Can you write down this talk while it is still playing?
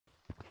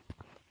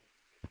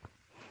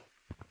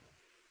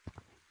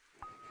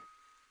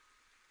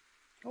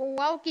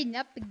Welcome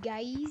up,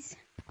 guys.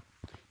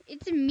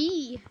 It's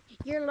me,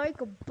 your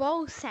local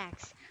ball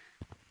sacks.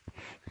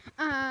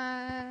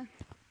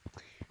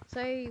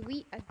 So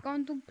we are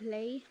going to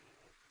play.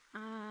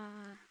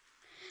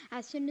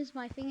 As soon as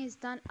my thing is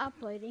done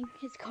uploading,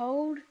 it's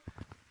called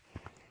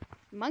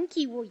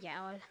Monkey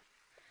Royale.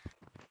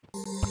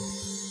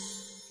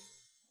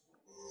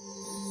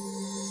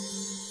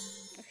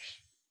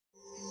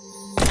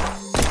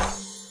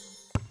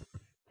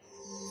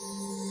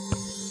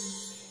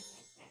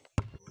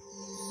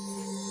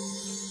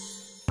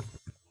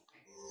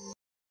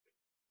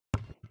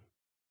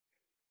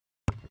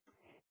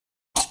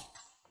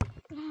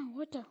 Oh,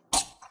 what the?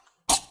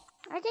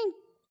 I can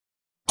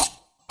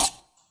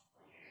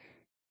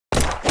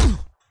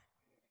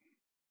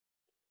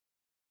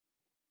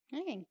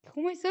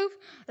kill myself.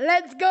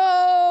 Let's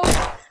go!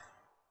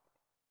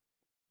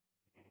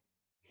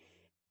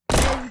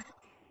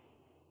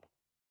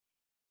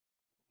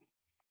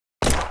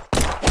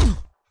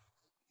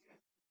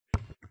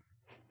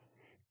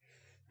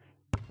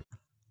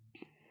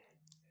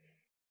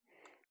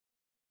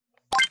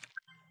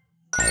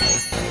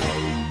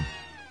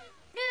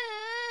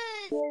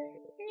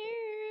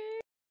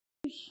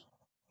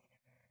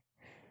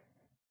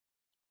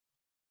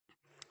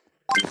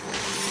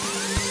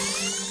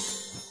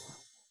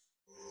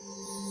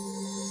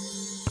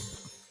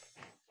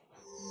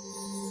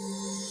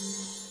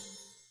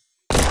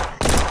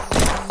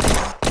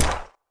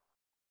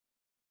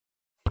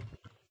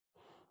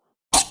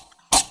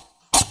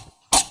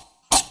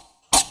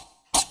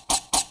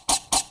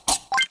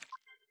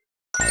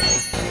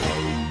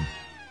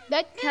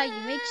 That's how you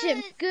make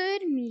some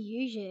good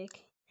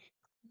music.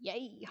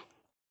 Yay.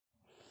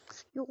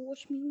 You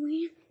watch me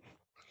win.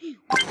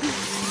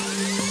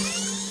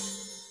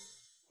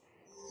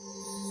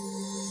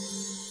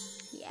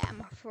 Yeah,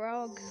 I'm a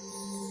frog.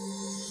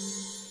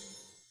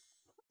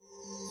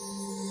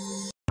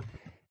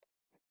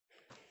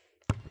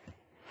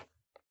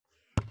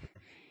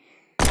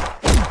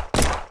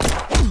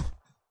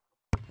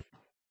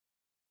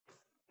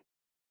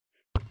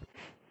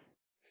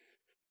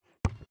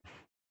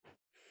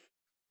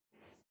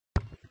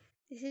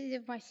 This is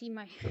if I see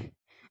my...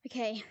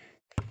 Okay.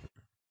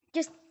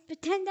 Just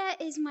pretend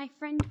that is my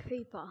friend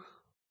Creeper.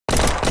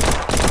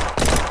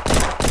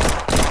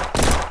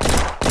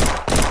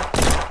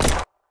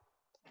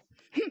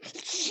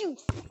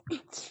 Shoot!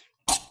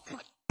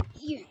 Fuck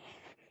you.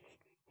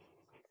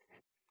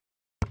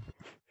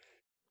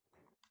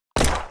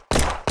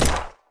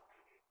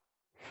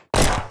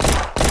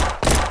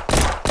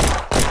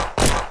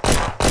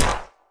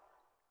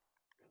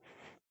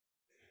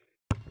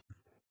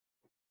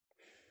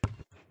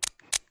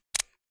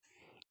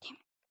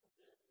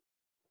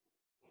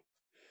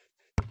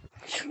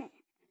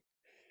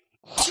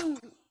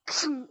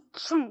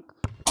 Chunk.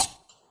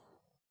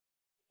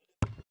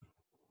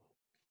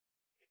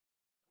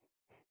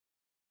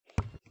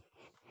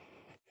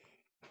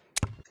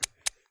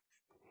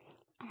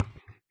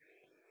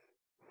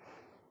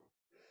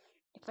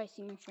 If I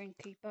see my friend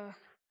Creeper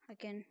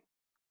again.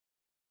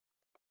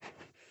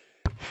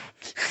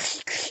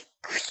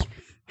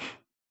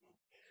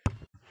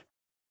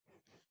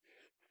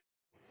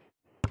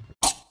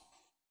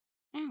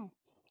 Ow.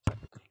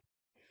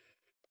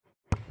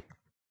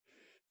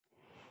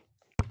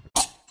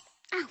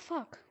 Ow,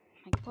 fuck.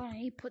 My god, I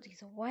need to put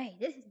these away.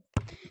 This is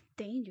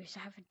dangerous.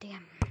 I have a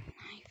damn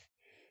knife.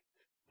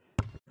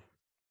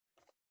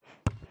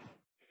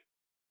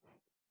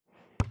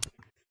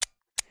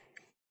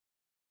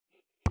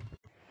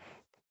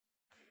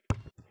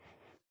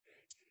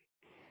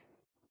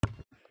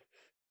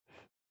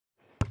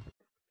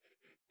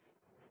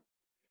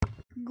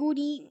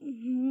 Goody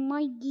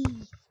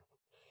muggies.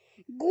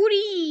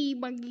 Goody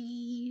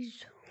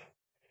muggies.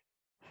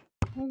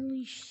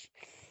 Holy sh...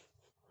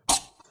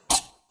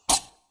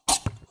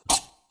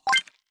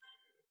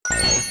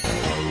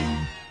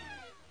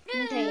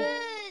 Okay.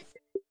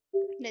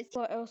 Let's see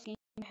what else you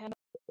have.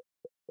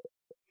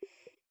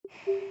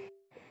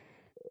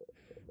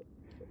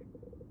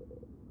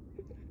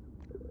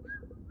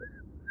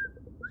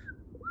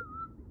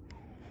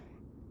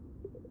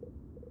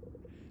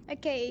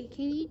 Okay,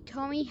 can you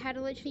tell me how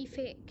to literally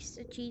fix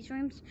the cheese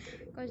rooms?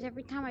 Because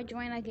every time I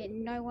join, I get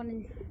no one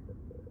in.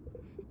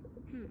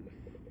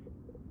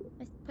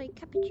 Let's play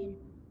Capitation.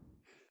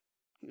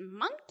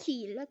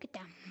 Monkey, look at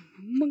that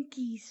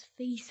monkey's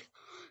face.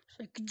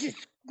 So I could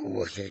just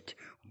squish it.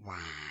 Wow.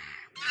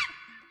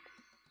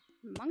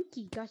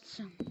 Monkey got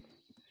some.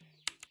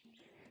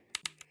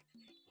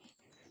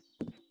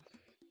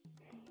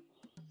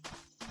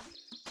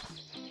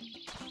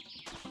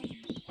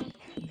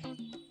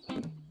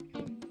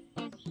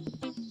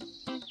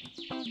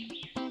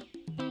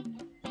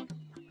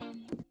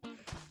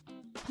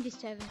 This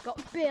server's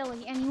got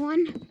barely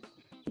anyone.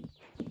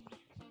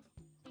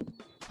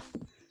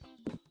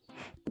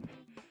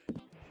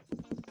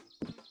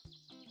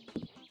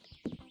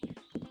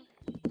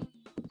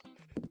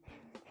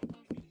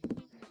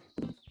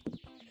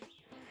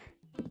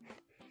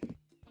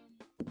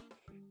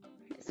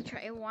 Let's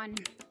try one.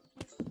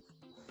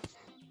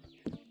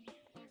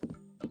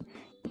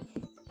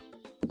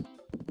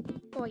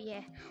 Oh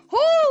yeah.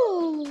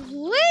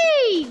 Holy!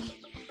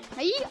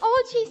 Are you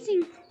all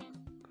chasing?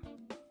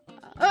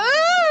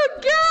 Oh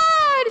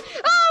God!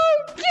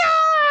 Oh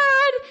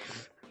God!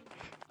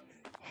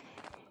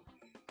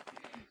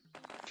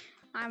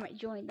 I might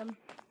join them.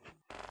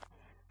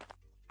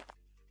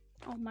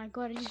 Oh my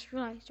God! I just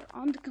realized they're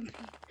on the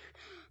computer.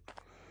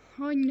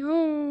 Oh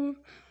no!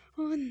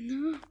 Oh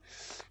no!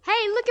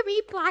 Hey, look at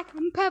me, black.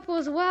 I'm purple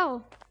as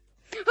well.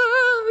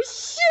 Oh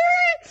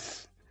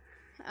shit!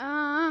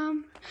 Ah!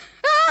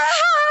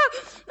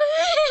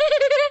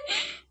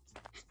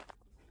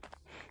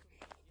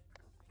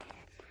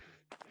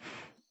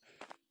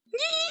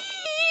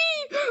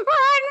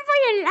 Run for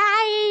your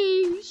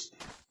lives!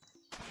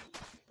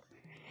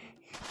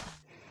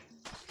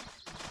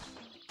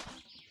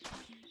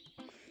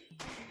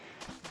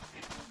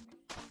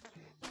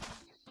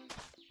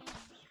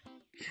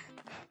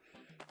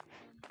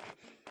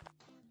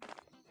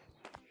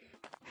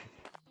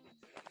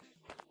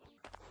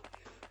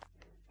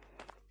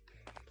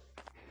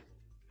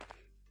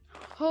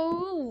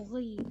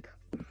 Holy.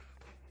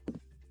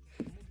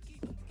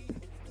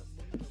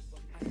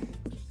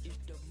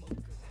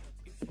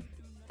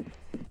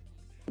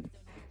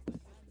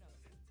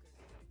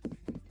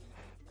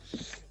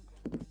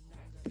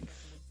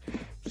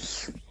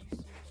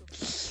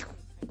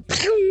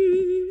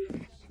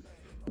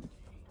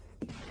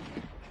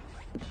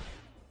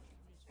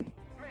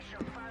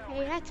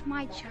 Hey, that's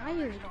my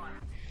child.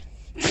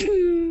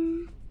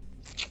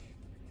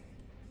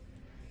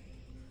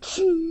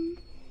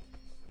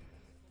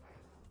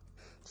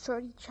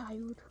 Sorry,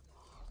 child.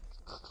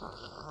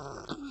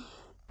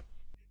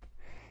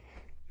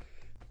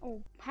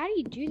 Oh, how do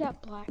you do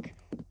that, Black?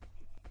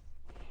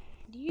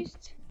 Do you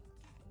just...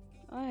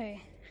 Oh.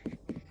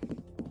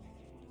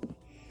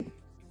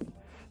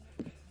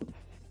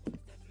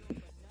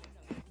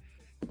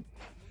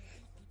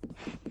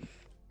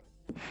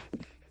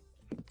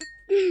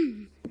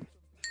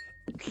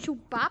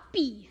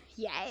 Chupapi,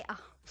 yeah.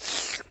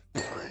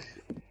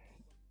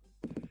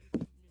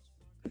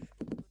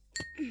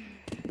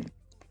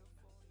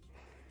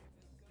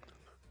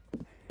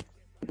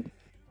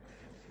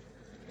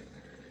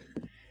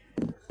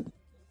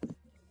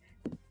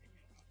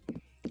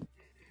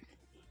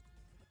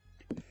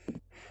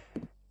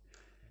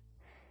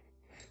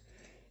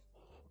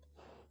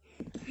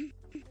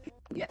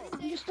 Yeah,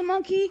 I'm just a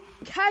monkey,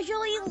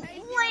 casually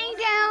laying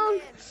down.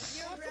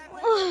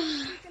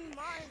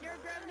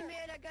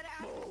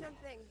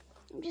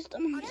 I'm just a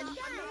monkey,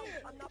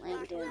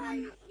 laying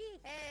down.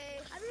 Hey,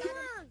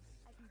 everyone!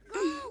 Go!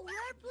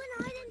 We're playing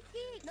hide and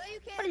seek! No, you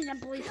can't! What is that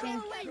boy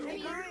saying? Go away,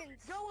 nigga!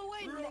 Go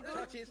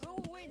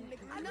away,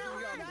 nigga! Everyone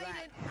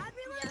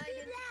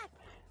do that!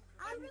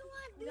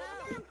 Everyone do that!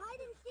 Hide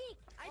and seek!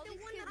 I don't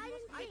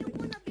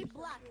wanna be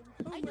black!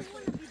 I don't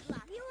wanna be black!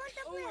 You want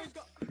to play?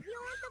 You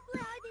want to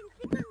play hide and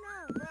seek or no?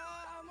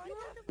 You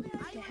want to play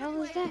hide and seek? What the hell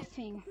is that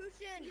thing? You want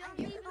to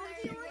play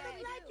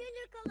change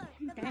your color?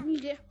 I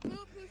need it. What do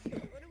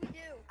we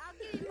do? I'll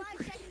give you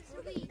 5 seconds to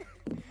leave.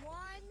 1.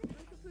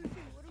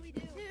 What do we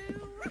do?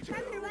 2.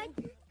 Turn your right.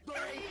 3,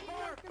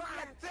 4,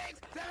 5, 6,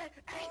 7,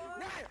 8,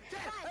 9,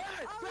 10.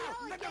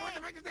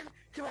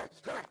 Come on.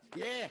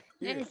 Yeah.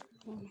 That is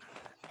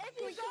If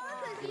you go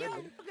because you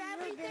grab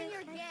everything,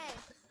 you're gay.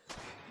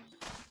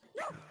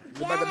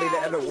 You better be the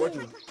other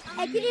watching.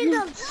 I can hear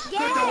them.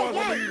 Over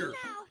Gay. here.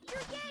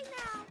 You're gay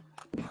now.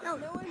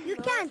 No, you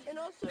can't.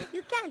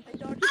 You can't. You can't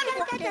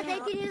get that. I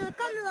can hear them.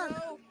 Come along.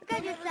 Look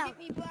at yourself.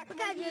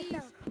 Look at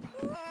yourself.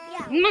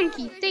 Yeah.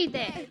 monkey, stay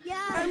there.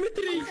 Yeah. I'm a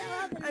tree.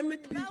 I'm a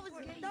tree.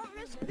 Don't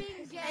risk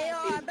being gay. Hey,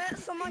 I bet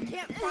someone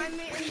can't find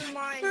me in the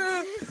mines.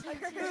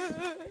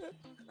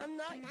 I'm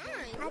not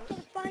I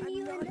can find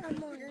you in the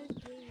morning.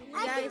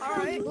 Guys,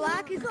 who's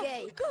black is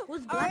gay.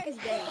 Who's black is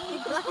gay.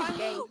 Who's black is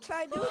gay.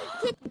 Try to do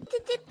it.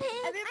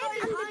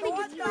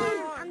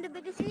 I'm the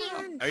biggest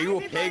fan. Are you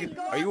a pig?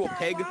 Are you a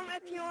pig?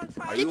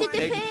 Are you a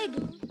pig?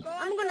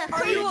 I'm gonna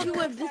hurt you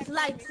with this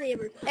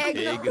lightsaber. I'm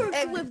gonna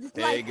hurt you with this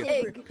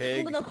lightsaber.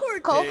 I'm gonna hurt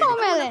you. Coco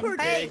melon.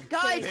 Hey, Pig,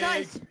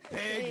 guys.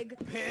 Pig.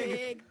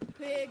 Pig.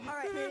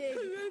 Alright,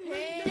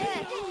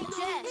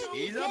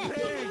 He's a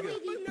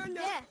pig.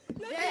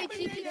 Hey,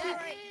 TTT.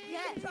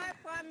 Try to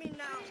find me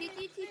now.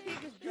 TTT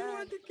pig is You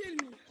want to kill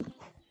me?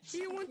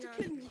 You want to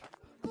kill me?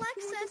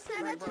 Alexa,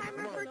 set a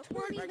timer for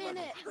 20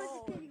 minutes.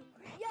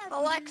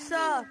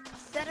 Alexa,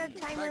 set a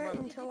timer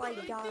until I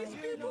die.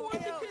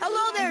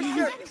 Hello there,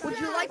 sir. Would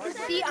you like to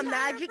see a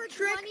magic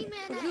trick?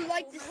 Would you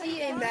like to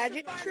see a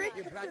magic trick?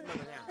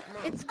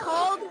 It's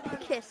called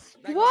Kiss.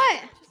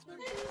 What?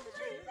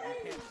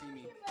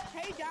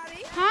 Hey,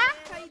 Daddy. Huh?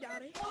 Hey,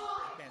 Daddy.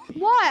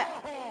 What?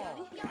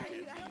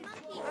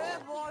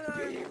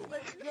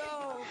 Let's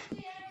go.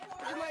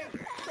 Look at my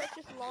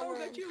precious long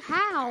range.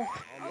 How?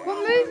 What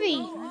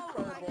movie?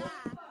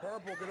 Oh,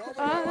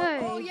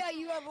 Oh. yeah,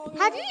 you have long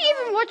Have you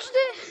even watched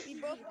it? We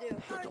both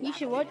do. You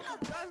should watch.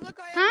 Guys, look,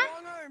 I Huh?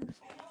 have long arms.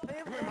 I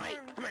have long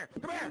arms. Come here.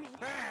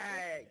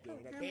 Hey,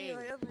 pig. I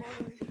have long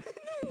arms.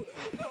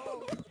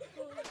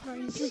 Bro,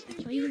 this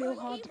is really real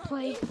hard to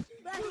play.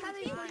 Are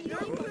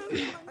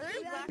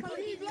there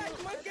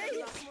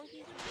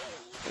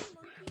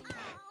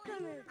Come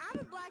here. I'm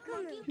a black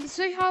monkey. It's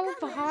so hard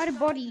with a hard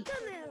body.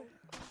 Come here.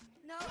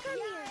 No, come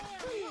here.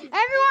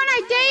 Everyone,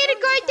 I dare you to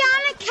go down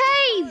the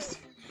caves.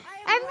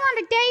 Everyone, I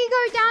dare you to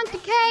go down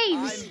the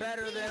caves. I'm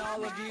better than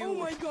all of you. Oh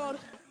my god.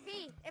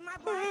 Hey, am I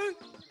black?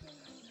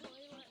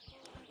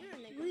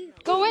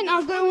 Go in,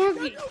 I'll go in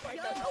with you.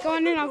 Go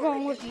in, I'll go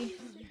in with you. Guys,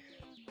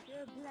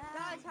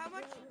 how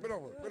much? Bend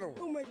over.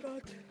 Oh my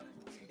god.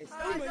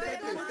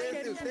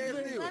 Stand still.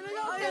 Let me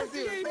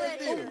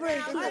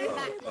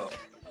go.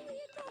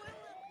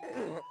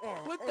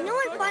 No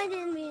one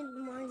finding me in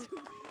the morning.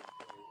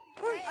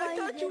 I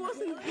thought you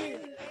wasn't here.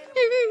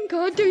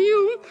 God damn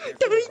you.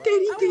 Daddy.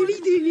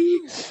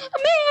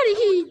 I'm out of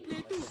here.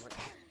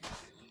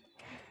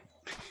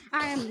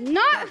 I am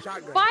not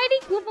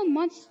fighting with a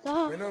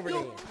monster. Bend over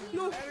there.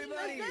 No.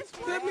 Everybody,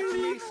 Let me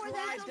leave.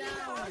 slide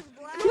down.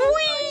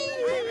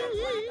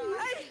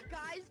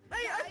 Guys,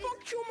 Hey, I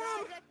fucked you,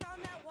 Mom. I found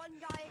that one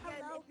guy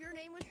again. If your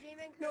name was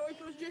J-Man, No, it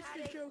was just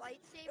a joke.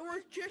 It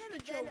was just a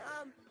joke.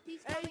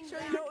 He's Hey, coming so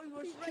back. you know it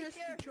was He's right just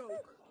there. a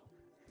joke.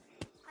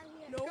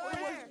 No, Go it was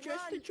ahead,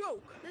 just run. a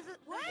joke. This is It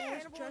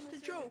was just a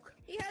joke.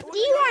 He has Do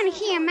you want to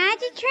hear a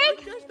magic trick?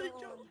 Just a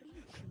joke.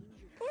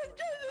 It was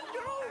just a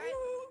joke.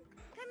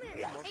 Come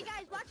here. Hey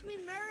guys, watch me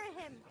murder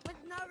him with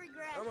no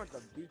regrets. I'm about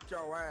to beat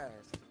your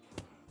ass.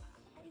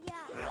 Yeah,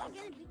 I'm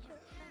gonna beat you.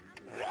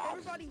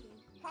 Everybody,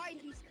 hide.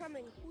 He's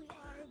coming.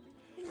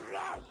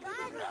 Guys,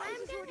 I'm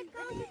gonna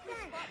count to 10.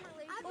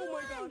 Oh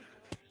my god.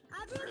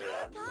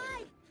 Everyone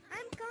hide.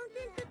 I'm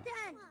counting to 10.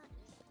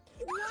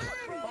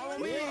 1, Follow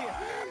me. 2,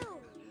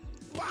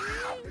 3,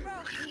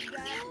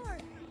 4,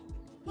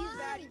 He's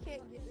bad. He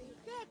can't get me.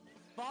 6,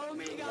 Follow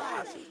me,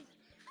 guys. 8,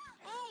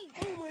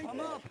 Oh my I'm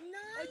god. up. 9,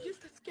 I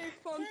just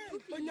escaped from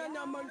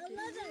banana monkey.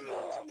 11,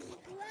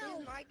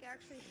 12, Mike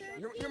actually.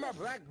 You're my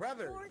black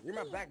brother. You're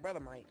my black brother,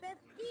 Mike.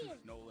 15,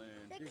 Nolan.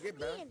 You 16, get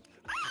better. 17,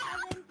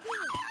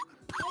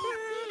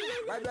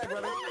 Bye, black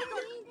brother. 18,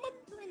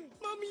 20.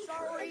 Mommy.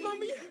 Sorry.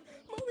 Mommy.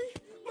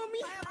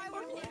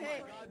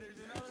 Hey. There's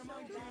another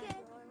monkey.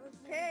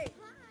 Hey.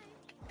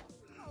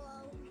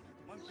 Hello.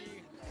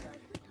 Monkey.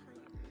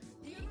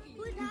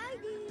 Who's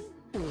hiding?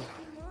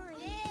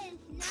 Yes,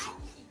 nice.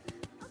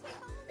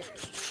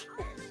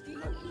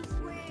 Monkey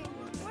swing.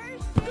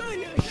 Where's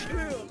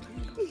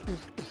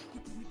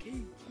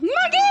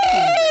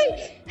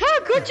Monkey! How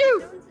could you?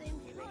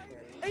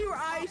 Hey, your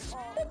eyes.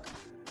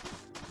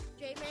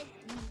 J-Man?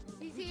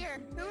 He's here.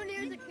 Who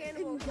nears a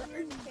cannibal?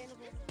 Where's the cannibal?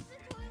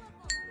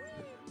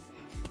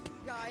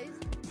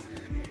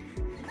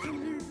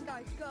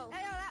 Guys, go.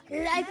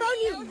 I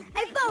found you.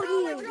 I found I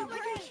dropped my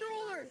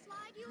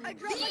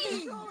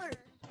controller.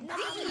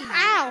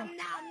 Ow.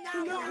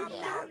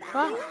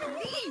 What?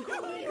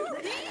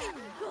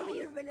 Come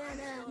here,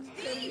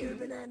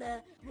 banana.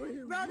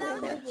 Bro,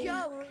 that was a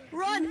joke.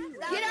 Run.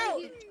 Get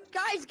out.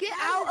 Guys, get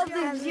out of the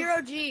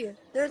 0G.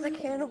 There's a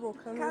cannibal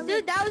coming.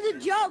 Dude, that was a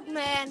joke,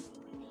 man.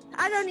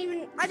 I didn't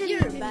even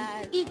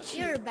eat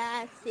you. You're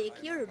bad, sick.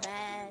 You're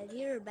bad.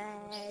 Guys,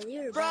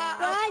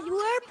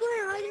 we're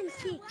playing hide and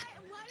seek.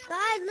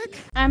 Guys, look.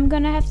 I'm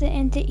gonna have to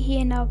end it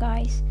here now,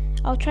 guys.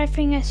 I'll try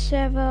finding a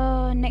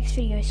server next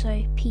video,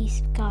 so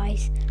peace,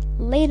 guys.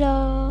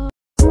 Later.